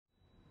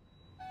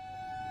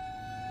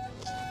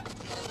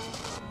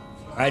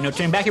All right, no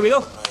turning back. Here we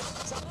go.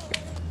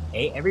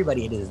 Hey,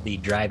 everybody. It is the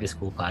Drive to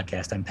School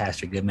podcast. I'm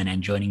Pastor Goodman,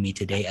 and joining me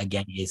today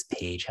again is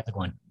Paige. How's it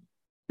going?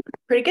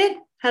 Pretty good.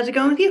 How's it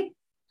going with you?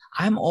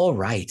 I'm all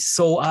right.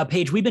 So,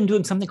 Paige, we've been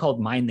doing something called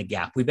Mind the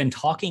Gap. We've been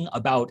talking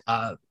about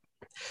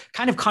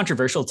kind of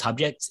controversial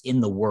subjects in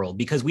the world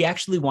because we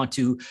actually want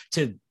to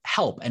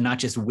help and not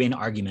just win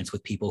arguments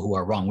with people who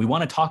are wrong. We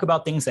want to talk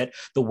about things that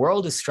the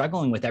world is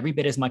struggling with every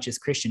bit as much as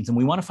Christians, and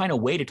we want to find a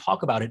way to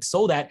talk about it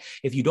so that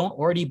if you don't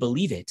already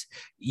believe it,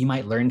 you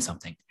might learn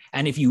something.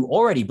 And if you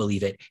already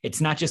believe it,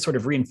 it's not just sort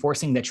of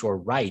reinforcing that you're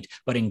right,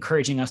 but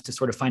encouraging us to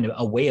sort of find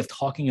a way of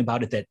talking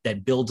about it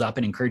that builds up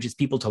and encourages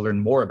people to learn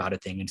more about a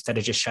thing instead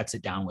of just shuts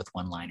it down with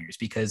one-liners.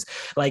 Because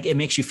like it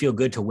makes you feel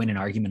good to win an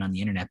argument on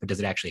the internet, but does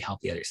it actually help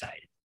the other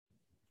side?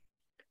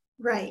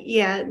 Right.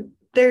 Yeah.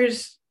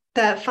 There's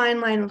that fine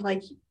line of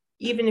like,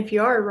 even if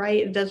you are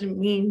right, it doesn't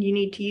mean you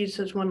need to use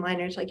those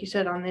one-liners. Like you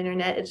said, on the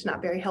internet, it's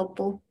not very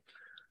helpful.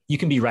 You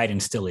can be right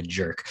and still a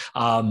jerk,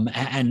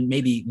 and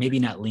maybe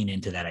not lean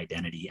into that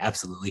identity.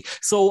 Absolutely.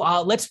 So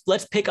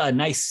let's pick a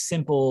nice,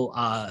 simple,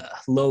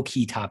 low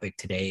key topic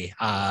today.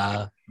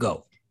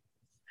 Go.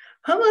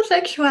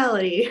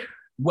 Homosexuality.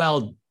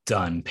 Well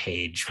done,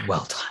 Paige.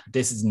 Well done.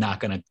 This is not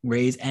going to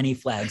raise any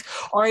flags.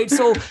 All right.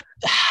 So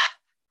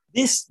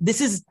this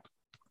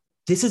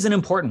is an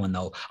important one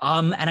though,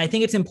 and I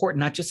think it's important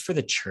not just for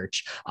the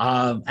church,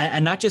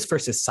 and not just for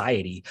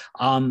society,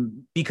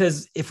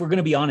 because if we're going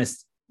to be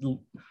honest,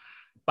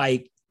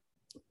 by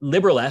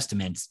liberal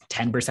estimates,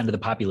 10% of the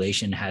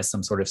population has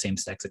some sort of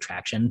same-sex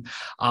attraction.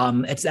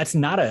 That's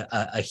not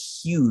a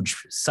huge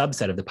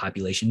subset of the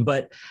population,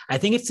 but I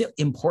think it's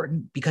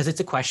important because it's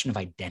a question of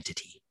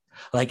identity.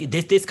 Like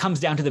this comes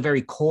down to the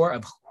very core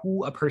of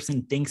who a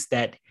person thinks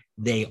that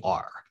they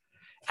are.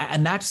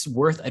 And that's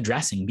worth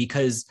addressing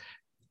because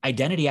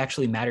identity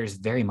actually matters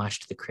very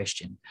much to the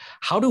Christian.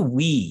 How do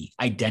we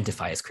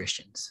identify as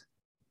Christians?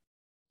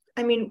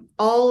 I mean,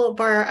 all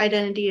of our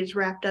identity is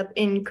wrapped up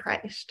in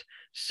Christ.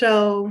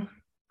 So,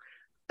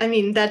 I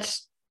mean,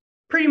 that's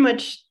pretty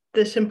much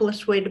the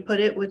simplest way to put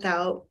it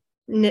without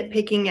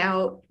nitpicking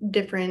out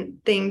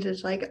different things.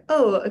 It's like,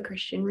 oh, a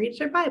Christian reads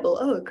their Bible.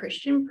 Oh, a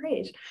Christian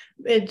prays.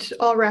 It's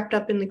all wrapped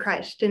up in the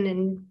Christ and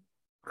in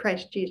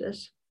Christ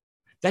Jesus.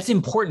 That's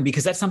important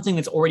because that's something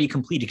that's already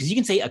completed. Because you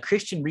can say a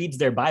Christian reads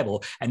their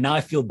Bible and now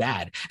I feel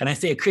bad. And I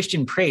say a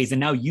Christian prays and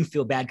now you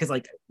feel bad because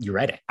like, you're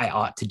right, I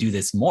ought to do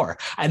this more.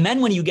 And then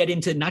when you get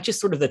into not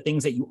just sort of the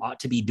things that you ought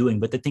to be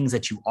doing, but the things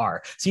that you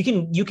are. So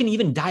you can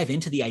even dive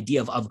into the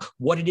idea of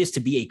what it is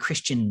to be a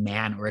Christian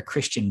man or a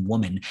Christian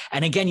woman.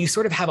 And again, you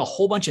sort of have a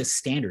whole bunch of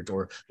standards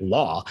or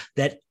law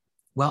that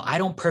well, I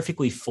don't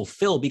perfectly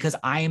fulfill because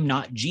I am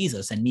not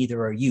Jesus and neither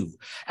are you.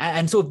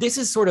 And so if this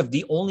is sort of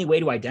the only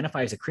way to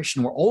identify as a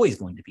Christian, we're always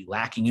going to be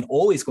lacking and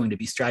always going to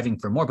be striving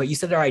for more. But you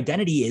said our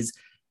identity is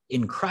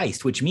in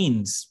Christ, which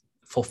means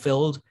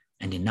fulfilled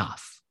and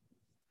enough.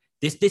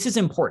 This is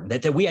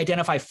important that we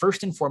identify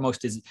first and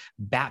foremost as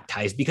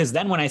baptized, because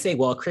then when I say,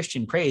 well, a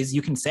Christian prays,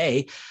 you can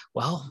say,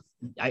 well,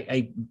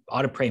 I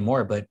ought to pray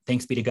more, but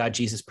thanks be to God,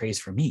 Jesus prays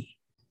for me.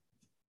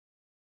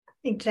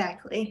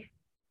 Exactly.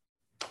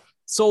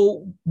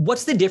 So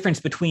what's the difference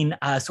between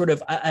sort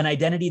of an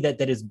identity that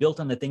is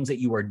built on the things that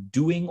you are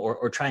doing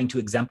or trying to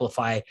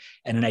exemplify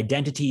and an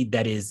identity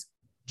that is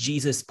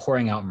Jesus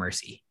pouring out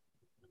mercy?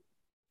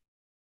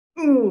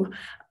 Ooh,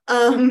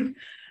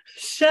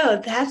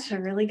 so that's a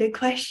really good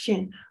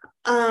question.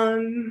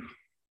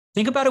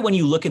 Think about it when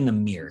you look in the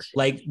mirror.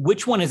 Like,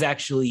 which one is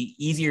actually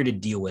easier to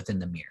deal with in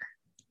the mirror?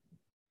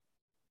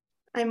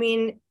 I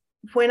mean,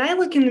 when I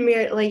look in the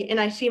mirror, like, and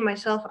I see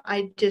myself,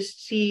 I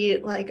just see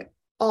like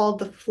all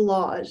the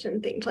flaws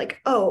and things like,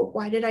 oh,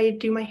 why did I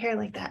do my hair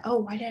like that? Oh,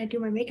 why did I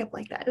do my makeup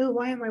like that? Oh,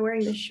 why am I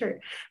wearing this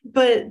shirt?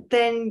 But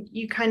then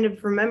you kind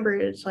of remember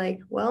it's like,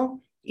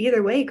 well,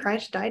 either way,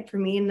 Christ died for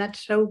me. And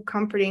that's so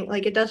comforting.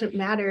 Like, it doesn't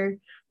matter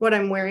what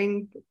I'm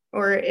wearing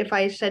or if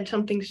I said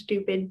something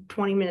stupid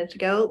 20 minutes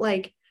ago,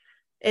 like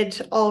it's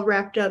all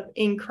wrapped up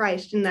in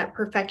Christ and that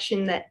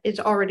perfection that is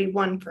already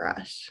won for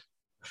us.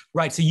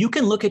 Right. So you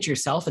can look at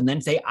yourself and then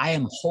say, I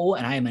am whole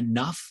and I am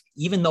enough,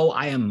 even though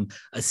I am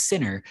a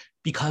sinner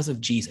because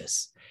of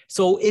Jesus.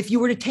 So if you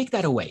were to take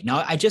that away,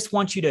 now I just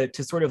want you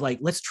to sort of like,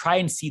 let's try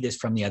and see this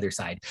from the other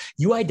side.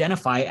 You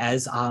identify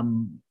as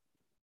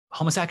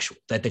homosexual,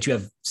 that you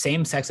have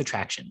same-sex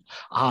attraction.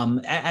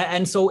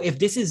 And so if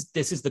this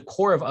is the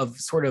core of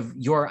sort of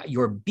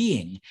your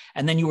being,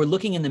 and then you were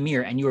looking in the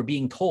mirror and you were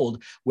being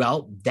told,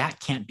 well,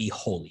 that can't be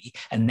holy,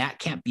 and that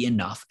can't be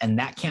enough, and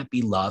that can't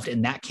be loved,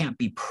 and that can't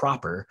be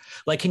proper.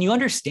 Like, can you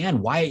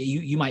understand why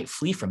you might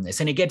flee from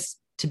this? And it gets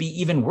to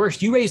be even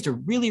worse. You raised a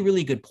really,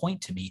 really good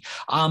point to me.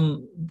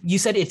 You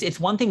said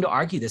it's one thing to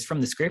argue this from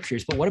the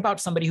scriptures, but what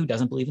about somebody who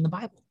doesn't believe in the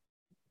Bible?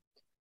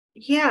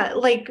 Yeah,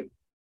 like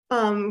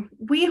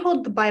we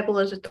hold the Bible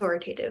as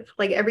authoritative.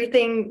 Like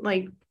everything,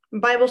 like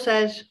Bible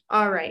says,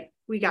 all right,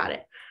 we got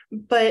it.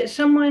 But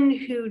someone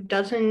who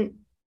doesn't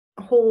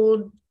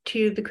hold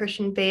to the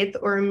Christian faith,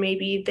 or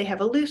maybe they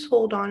have a loose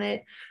hold on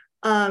it,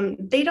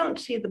 they don't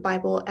see the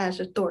Bible as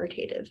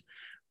authoritative.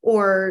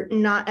 or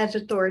not as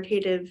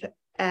authoritative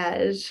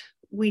as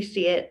we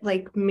see it.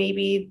 Like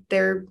maybe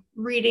they're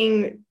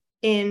reading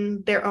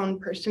in their own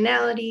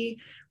personality,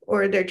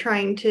 or they're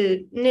trying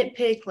to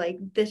nitpick, like,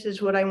 this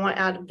is what I want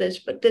out of this,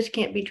 but this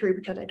can't be true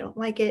because I don't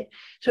like it.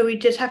 So we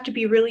just have to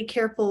be really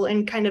careful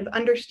and kind of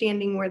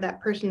understanding where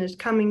that person is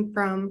coming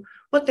from,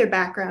 what their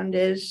background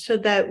is, so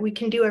that we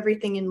can do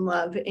everything in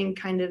love and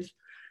kind of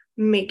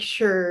make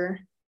sure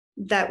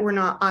that we're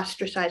not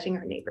ostracizing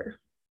our neighbor.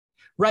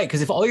 Right,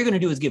 because if all you're going to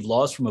do is give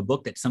laws from a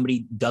book that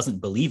somebody doesn't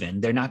believe in,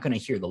 they're not going to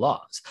hear the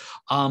laws.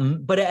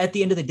 But at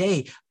the end of the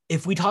day,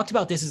 if we talked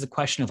about this as a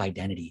question of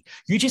identity,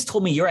 you just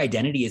told me your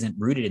identity isn't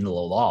rooted in the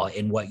law,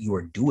 in what you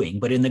are doing,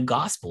 but in the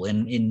gospel,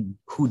 in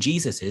who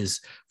Jesus is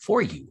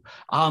for you.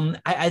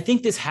 I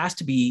think this has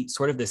to be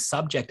sort of the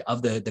subject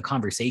of the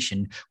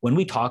conversation when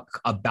we talk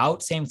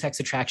about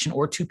same-sex attraction,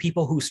 or to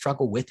people who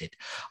struggle with it.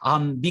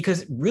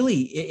 Because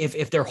really,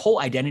 if their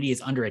whole identity is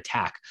under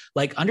attack,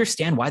 like,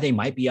 understand why they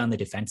might be on the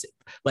defensive.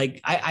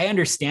 Like, I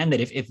understand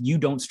that if you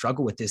don't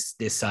struggle with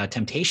this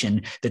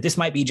temptation, that this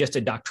might be just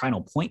a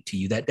doctrinal point to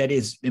you that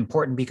is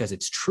important because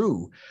it's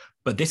true.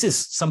 But this is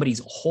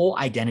somebody's whole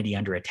identity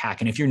under attack.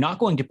 And if you're not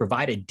going to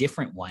provide a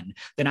different one,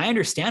 then I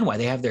understand why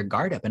they have their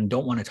guard up and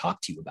don't want to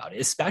talk to you about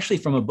it, especially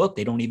from a book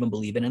they don't even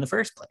believe in the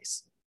first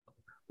place.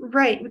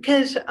 Right,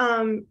 because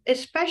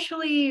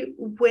especially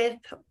with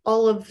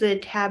all of the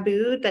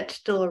taboo that's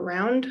still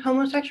around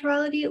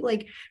homosexuality,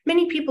 like,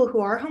 many people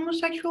who are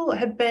homosexual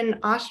have been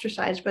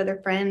ostracized by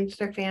their friends,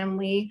 their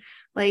family,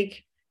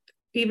 like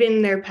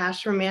even their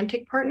past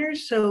romantic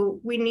partners. So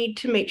we need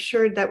to make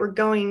sure that we're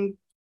going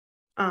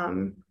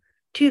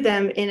to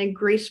them in a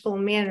graceful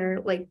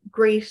manner, like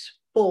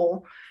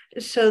graceful,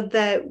 so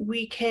that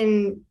we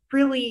can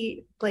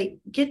really like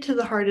get to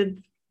the heart of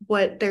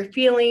what they're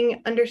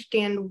feeling,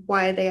 understand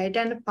why they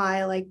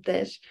identify like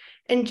this,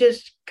 and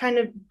just kind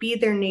of be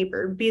their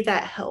neighbor, be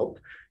that help,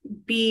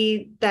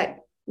 be that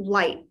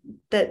light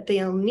that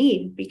they'll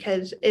need,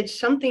 because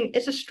it's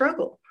a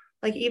struggle.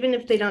 Like, even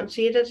if they don't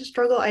see it as a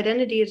struggle,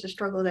 identity is a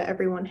struggle that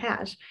everyone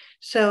has.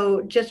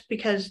 So just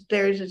because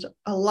theirs is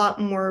a lot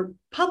more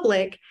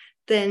public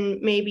than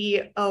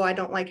maybe, oh, I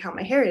don't like how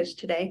my hair is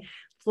today,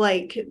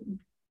 like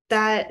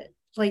that,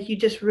 like, you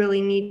just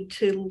really need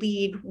to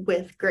lead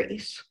with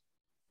grace.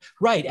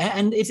 Right.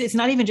 And it's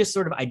not even just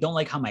sort of, I don't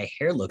like how my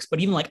hair looks, but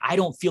even like, I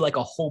don't feel like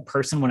a whole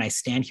person when I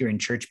stand here in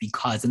church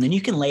because, and then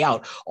you can lay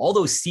out all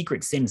those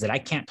secret sins that I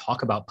can't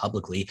talk about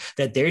publicly,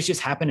 that there's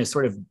just happen to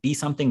sort of be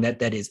something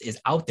that is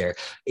out there.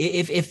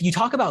 If you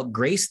talk about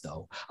grace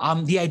though,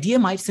 the idea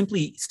might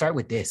simply start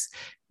with this: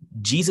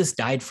 Jesus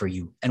died for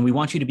you, and we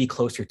want you to be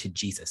closer to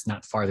Jesus,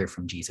 not farther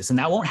from Jesus. And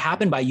that won't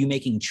happen by you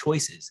making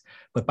choices,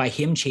 but by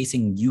him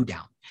chasing you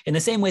down. In the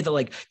same way that,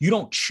 like, you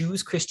don't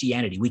choose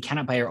Christianity. We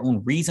cannot by our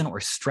own reason or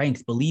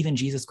strength believe in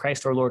Jesus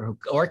Christ our Lord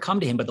or come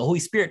to him, but the Holy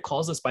Spirit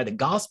calls us by the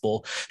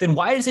gospel. Then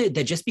why is it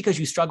that just because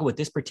you struggle with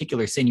this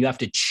particular sin, you have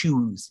to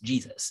choose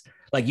Jesus?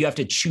 Like, you have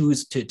to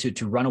choose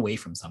to run away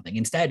from something.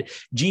 Instead,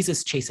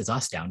 Jesus chases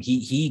us down.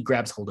 He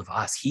grabs hold of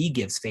us. He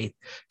gives faith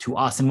to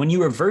us. And when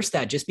you reverse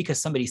that, just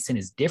because somebody's sin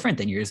is different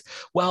than yours,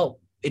 well,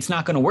 it's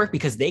not going to work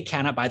because they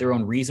cannot by their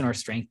own reason or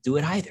strength do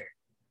it either.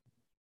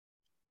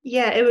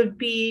 Yeah, it would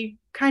be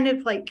kind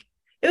of like,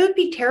 it would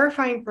be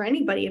terrifying for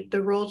anybody if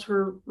the roles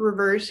were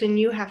reversed and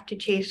you have to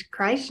chase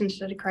Christ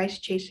instead of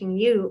Christ chasing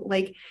you.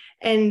 Like,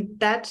 and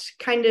that's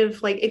kind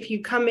of like, if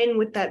you come in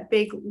with that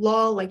big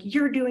law, like,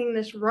 you're doing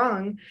this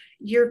wrong,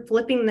 you're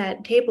flipping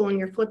that table and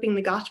you're flipping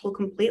the gospel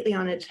completely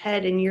on its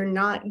head, and you're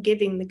not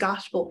giving the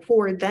gospel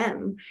for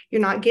them.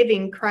 You're not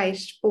giving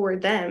Christ for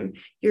them.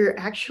 You're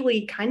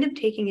actually kind of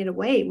taking it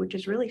away, which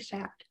is really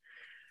sad.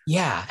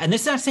 Yeah. And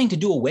this is not saying to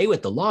do away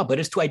with the law, but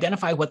it's to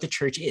identify what the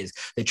church is.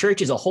 The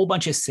church is a whole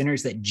bunch of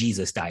sinners that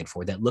Jesus died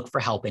for, that look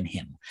for help in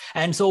him.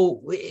 And so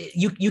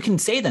you can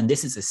say then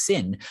this is a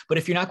sin, but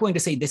if you're not going to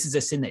say this is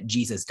a sin that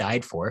Jesus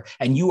died for,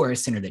 and you are a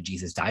sinner that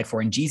Jesus died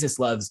for, and Jesus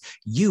loves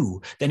you,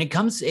 then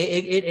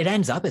it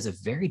ends up as a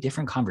very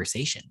different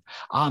conversation.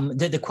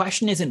 The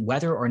question isn't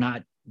whether or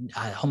not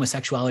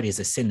homosexuality is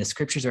a sin. The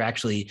scriptures are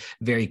actually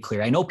very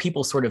clear. I know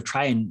people sort of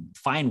try and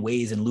find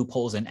ways and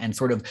loopholes and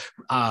sort of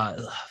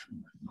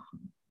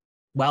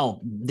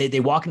they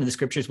walk into the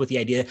scriptures with the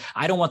idea,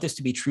 I don't want this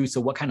to be true, so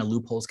what kind of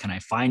loopholes can I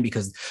find?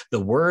 Because the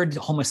word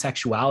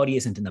homosexuality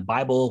isn't in the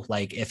Bible.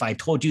 Like, if I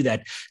told you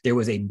that there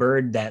was a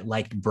bird that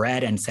liked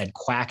bread and said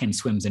quack and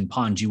swims in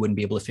ponds, you wouldn't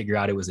be able to figure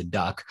out it was a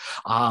duck.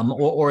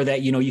 Or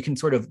that, you can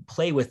sort of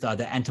play with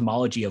the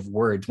etymology of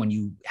words when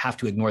you have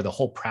to ignore the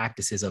whole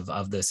practices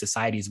of the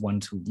societies,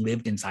 ones who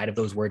lived inside of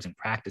those words and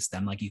practiced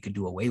them, like you could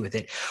do away with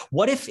it.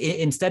 What if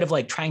instead of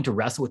like trying to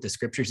wrestle with the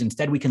scriptures,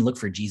 instead we can look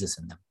for Jesus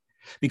in them?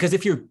 Because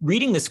if you're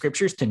reading the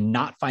scriptures to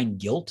not find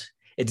guilt,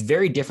 it's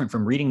very different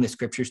from reading the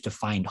scriptures to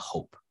find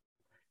hope.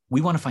 We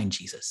want to find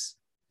Jesus.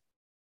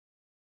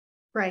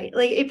 Right.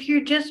 Like, if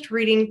you're just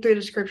reading through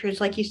the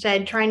scriptures, like you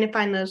said, trying to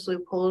find those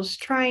loopholes,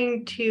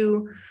 trying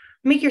to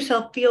make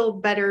yourself feel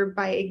better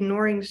by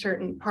ignoring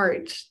certain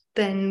parts,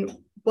 then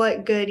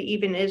what good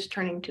even is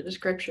turning to the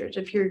scriptures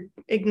if you're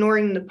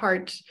ignoring the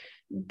parts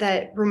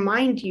that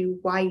remind you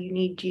why you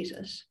need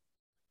Jesus.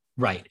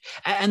 Right.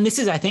 And this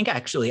is, I think,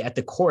 actually at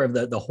the core of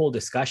the whole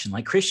discussion.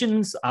 Like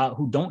Christians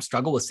who don't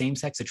struggle with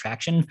same-sex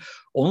attraction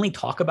only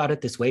talk about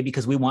it this way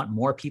because we want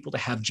more people to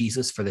have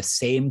Jesus for the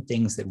same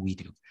things that we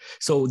do.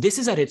 So this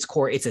is at its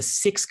core, it's a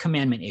sixth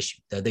commandment issue,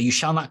 the you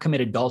shall not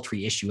commit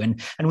adultery issue.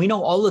 And we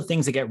know all the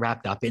things that get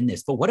wrapped up in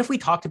this. But what if we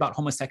talked about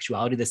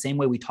homosexuality the same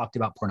way we talked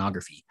about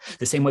pornography,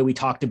 the same way we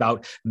talked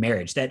about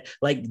marriage, that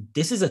like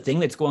this is a thing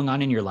that's going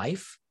on in your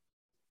life,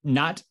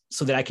 not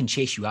so that I can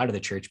chase you out of the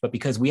church, but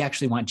because we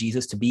actually want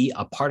Jesus to be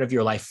a part of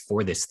your life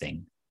for this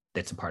thing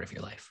that's a part of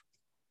your life.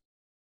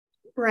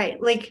 Right.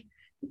 Like,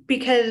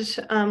 because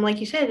like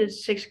you said, it's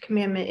a sixth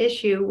commandment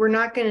issue. We're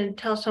not going to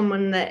tell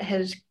someone that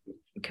has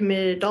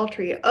committed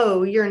adultery,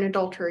 oh, you're an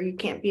adulterer, you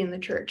can't be in the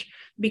church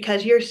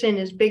because your sin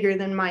is bigger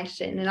than my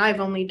sin and I've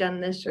only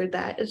done this or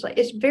that. It's like,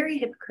 it's very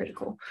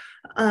hypocritical.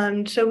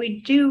 So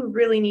we do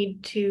really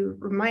need to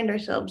remind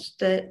ourselves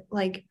that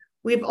like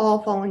we've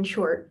all fallen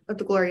short of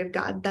the glory of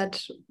God.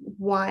 That's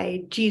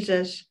why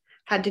Jesus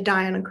had to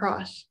die on a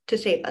cross to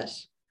save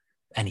us.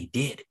 And he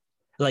did.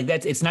 Like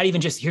that's, it's not even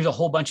just here's a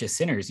whole bunch of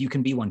sinners, you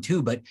can be one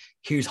too, but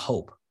here's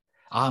hope.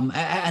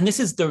 And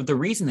this is the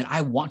reason that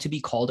I want to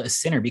be called a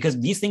sinner, because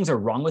these things are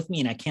wrong with me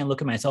and I can't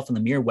look at myself in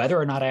the mirror, whether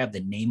or not I have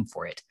the name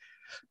for it.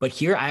 But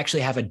here I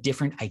actually have a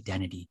different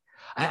identity.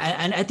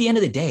 And at the end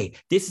of the day,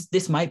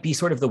 this might be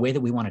sort of the way that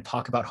we want to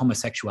talk about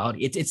homosexuality.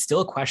 It's still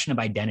a question of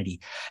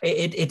identity.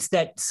 It's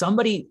that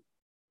somebody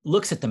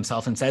looks at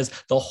themselves and says,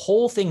 the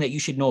whole thing that you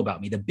should know about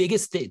me, the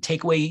biggest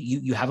takeaway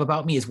you have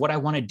about me is what I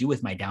want to do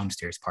with my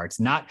downstairs parts,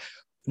 not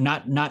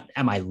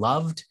am I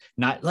loved,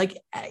 not like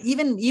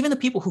even the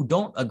people who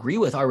don't agree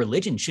with our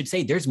religion should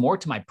say there's more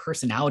to my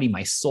personality,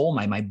 my soul,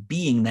 my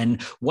being than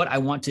what I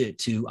want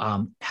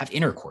to have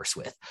intercourse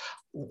with.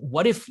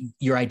 What if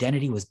your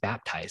identity was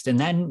baptized? And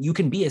then you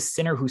can be a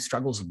sinner who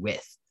struggles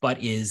with,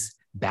 but is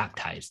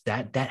baptized.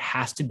 That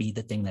has to be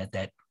the thing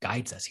that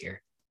guides us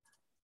here.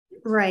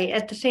 Right.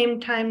 At the same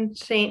time,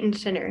 saint and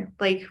sinner,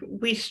 like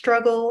we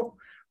struggle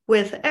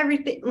with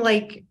everything.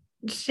 Like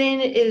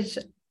sin is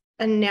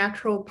a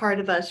natural part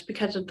of us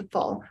because of the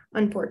fall,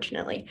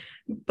 unfortunately.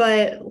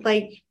 But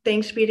like,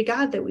 thanks be to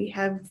God that we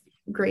have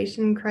grace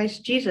in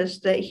Christ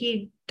Jesus, that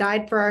he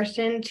died for our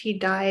sins. He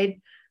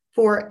died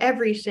for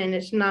every sin.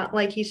 It's not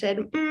like he said,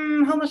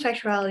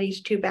 homosexuality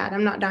is too bad,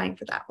 I'm not dying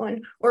for that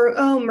one. Or,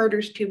 oh,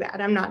 murder's too bad,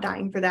 I'm not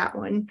dying for that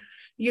one.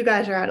 You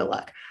guys are out of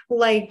luck.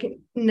 Like,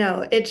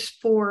 no, it's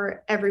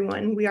for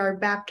everyone. We are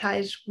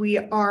baptized. We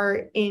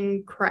are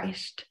in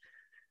Christ.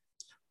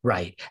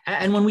 Right.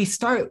 And when we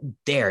start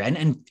there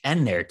and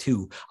there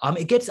too,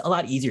 it gets a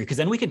lot easier because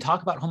then we can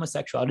talk about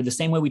homosexuality the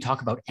same way we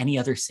talk about any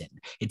other sin.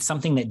 It's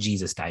something that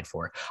Jesus died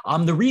for.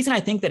 The reason I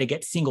think that it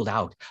gets singled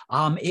out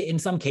in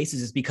some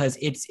cases is because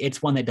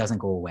it's one that doesn't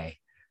go away.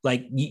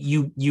 Like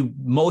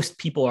most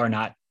people are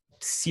not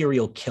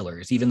serial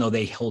killers, even though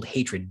they hold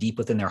hatred deep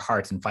within their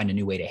hearts and find a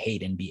new way to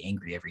hate and be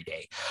angry every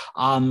day.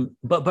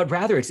 But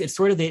rather it's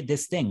sort of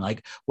this thing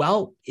like,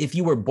 well, if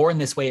you were born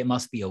this way, it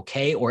must be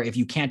okay. Or if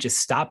you can't just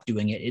stop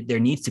doing it, there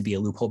needs to be a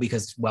loophole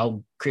because,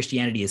 well,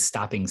 Christianity is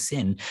stopping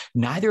sin.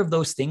 Neither of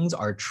those things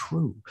are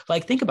true.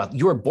 Like, think about,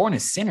 you were born a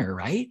sinner,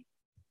 right?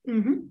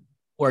 Mm-hmm.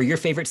 Or your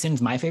favorite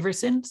sins, my favorite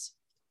sins?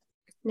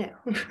 No.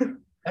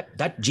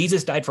 That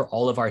Jesus died for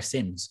all of our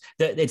sins.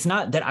 It's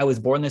not that I was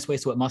born this way,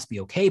 so it must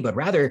be okay, but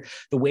rather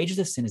the wages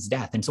of sin is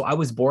death. And so I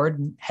was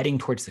born heading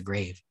towards the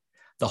grave.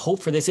 The hope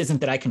for this isn't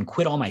that I can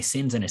quit all my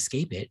sins and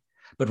escape it,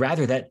 but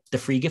rather that the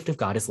free gift of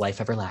God is life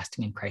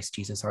everlasting in Christ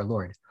Jesus our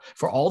Lord.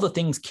 For all the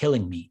things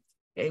killing me,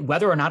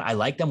 whether or not I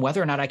like them,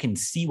 whether or not I can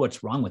see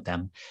what's wrong with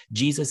them,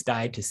 Jesus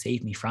died to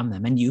save me from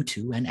them, and you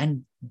too,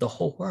 and the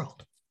whole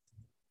world.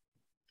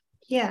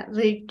 Yeah,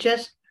 like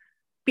just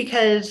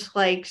because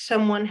like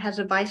someone has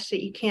a vice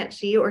that you can't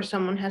see or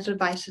someone has a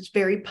vice that's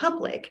very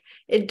public,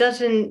 it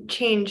doesn't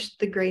change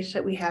the grace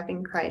that we have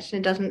in Christ.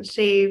 It doesn't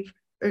save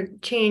or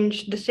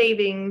change the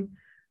saving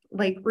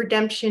like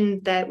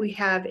redemption that we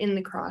have in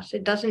the cross.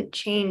 It doesn't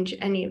change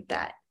any of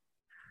that.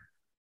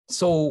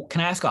 So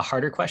can I ask a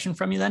harder question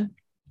from you then?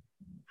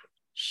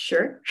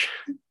 Sure.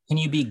 Can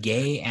you be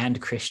gay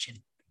and Christian?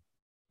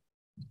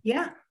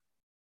 Yeah.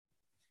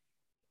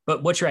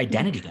 But what's your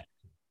identity then?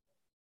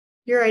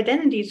 Your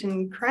identity is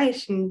in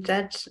Christ, and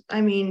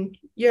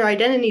your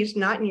identity is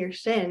not in your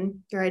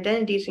sin. Your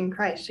identity is in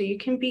Christ. So you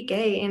can be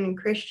gay and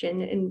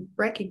Christian and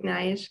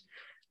recognize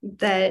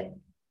that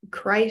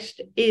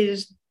Christ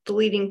is the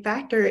leading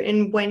factor.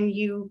 And when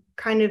you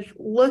kind of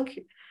look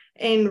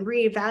and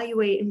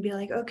reevaluate and be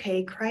like,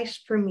 okay,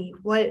 Christ for me,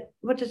 what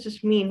does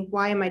this mean?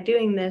 Why am I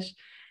doing this?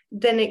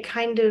 Then it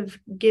kind of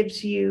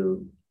gives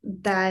you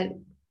that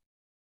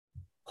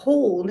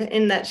hold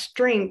and that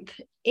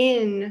strength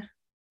in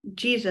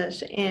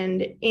Jesus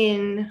and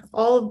in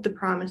all of the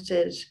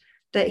promises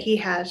that he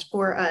has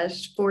for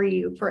us, for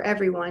you, for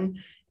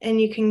everyone.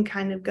 And you can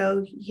kind of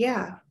go,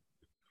 yeah,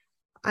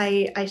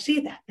 I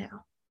see that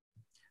now.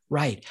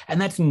 Right. And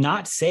that's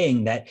not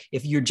saying that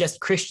if you're just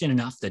Christian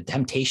enough, the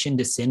temptation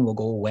to sin will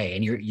go away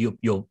and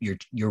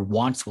your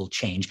wants will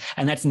change.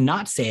 And that's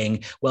not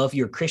saying, well, if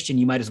you're a Christian,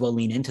 you might as well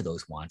lean into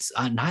those wants.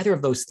 Neither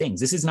of those things.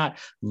 This is not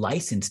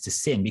license to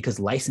sin, because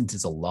license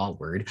is a law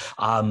word.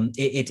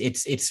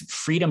 It's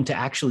freedom to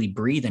actually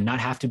breathe and not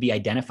have to be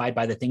identified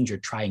by the things you're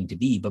trying to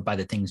be, but by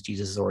the things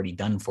Jesus has already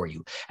done for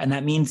you. And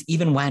that means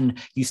even when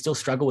you still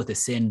struggle with a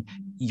sin,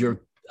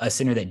 you're a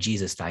sinner that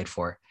Jesus died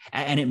for.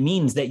 And it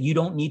means that you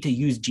don't need to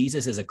use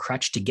Jesus as a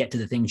crutch to get to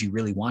the things you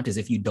really want, as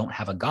if you don't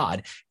have a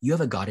God. You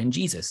have a God in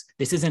Jesus.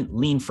 This isn't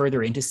lean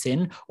further into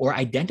sin or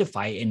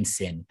identify in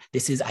sin.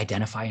 This is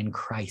identify in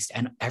Christ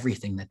and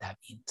everything that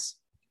means.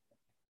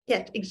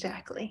 Yes,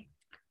 exactly.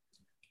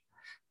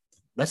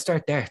 Let's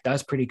start there. That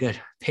was pretty good.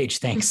 Paige,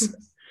 thanks.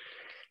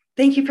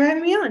 Thank you for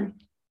having me on.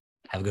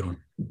 Have a good one.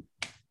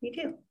 You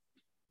too.